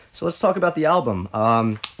So let's talk about the album.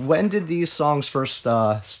 When did these songs first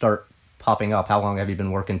start popping up? How long have you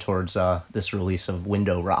been working towards this release of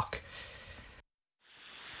Window Rock?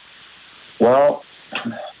 Well,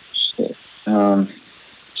 some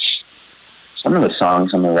of the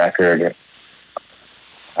songs on the record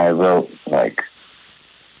I wrote like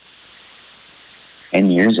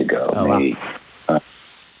 10 years ago, maybe. Wow.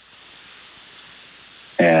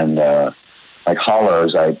 And like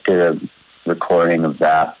Hollows, I did a recording of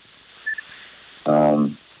that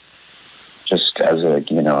just as a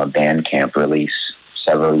Bandcamp release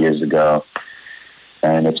several years ago,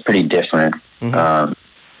 and it's pretty different. Mm-hmm.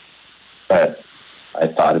 But I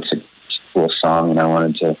thought it's a cool song, and I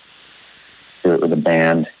wanted to do it with a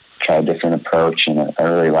band, try a different approach, and I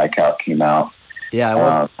really like how it came out.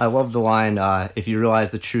 Yeah, I love the line, if you realize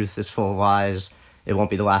the truth is full of lies, it won't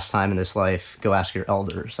be the last time in this life, go ask your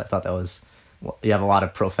elders. I thought that was, you have a lot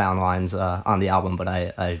of profound lines on the album, but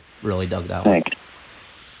I really dug that one.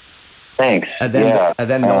 Thanks. And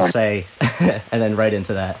then they'll say, and then right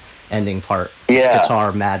into that ending part,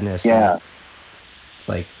 guitar madness. Yeah. It's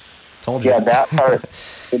like, told you. Yeah, that part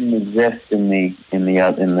didn't exist in the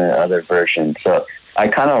other version. So I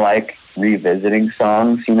kind of like revisiting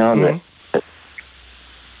songs, mm-hmm. that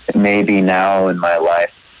maybe now in my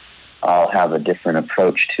life I'll have a different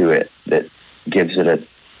approach to it that gives it a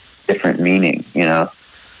different meaning,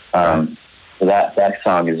 So that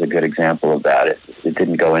song is a good example of that. It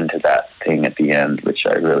didn't go into that thing at the end, which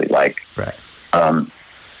I really like. Right.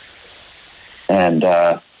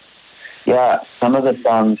 Some of the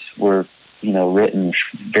songs were, written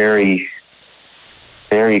very,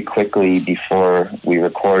 very quickly before we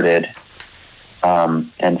recorded.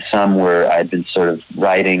 And some I'd been sort of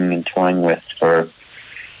writing and toying with for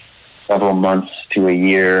several months to a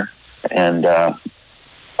year. And a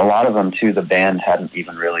lot of them, too, the band hadn't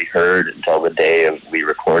even really heard until the day we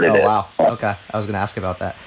recorded it. Oh, wow. Okay. I was going to ask about that.